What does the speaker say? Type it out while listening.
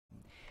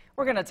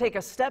We're going to take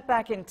a step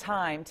back in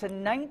time to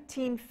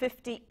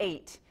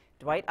 1958.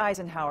 Dwight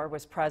Eisenhower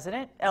was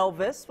president,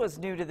 Elvis was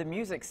new to the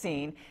music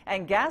scene,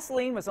 and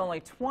gasoline was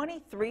only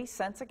 23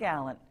 cents a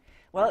gallon.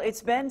 Well,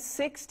 it's been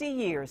 60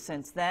 years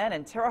since then,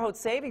 and Terre Haute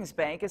Savings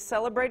Bank is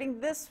celebrating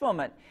this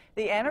woman,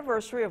 the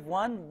anniversary of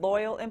one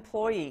loyal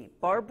employee,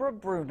 Barbara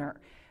Bruner.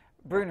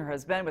 Bruner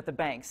has been with the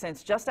bank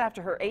since just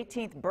after her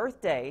 18th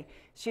birthday.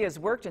 She has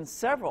worked in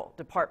several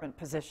department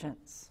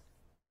positions.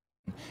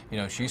 You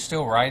know, she's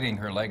still writing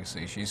her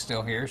legacy. She's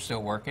still here,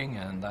 still working,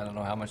 and I don't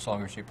know how much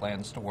longer she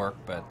plans to work,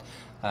 but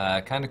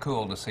kind of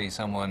cool to see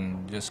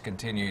someone just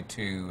continue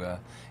to,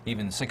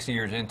 even 60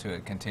 years into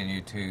it,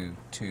 continue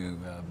to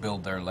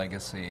build their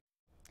legacy.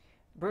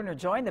 Bruner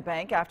joined the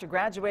bank after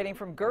graduating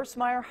from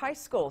Gersmeyer High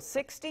School,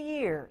 60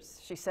 years.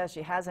 She says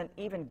she hasn't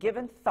even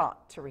given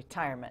thought to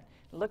retirement.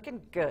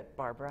 Looking good,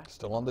 Barbara.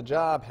 Still on the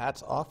job.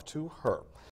 Hats off to her.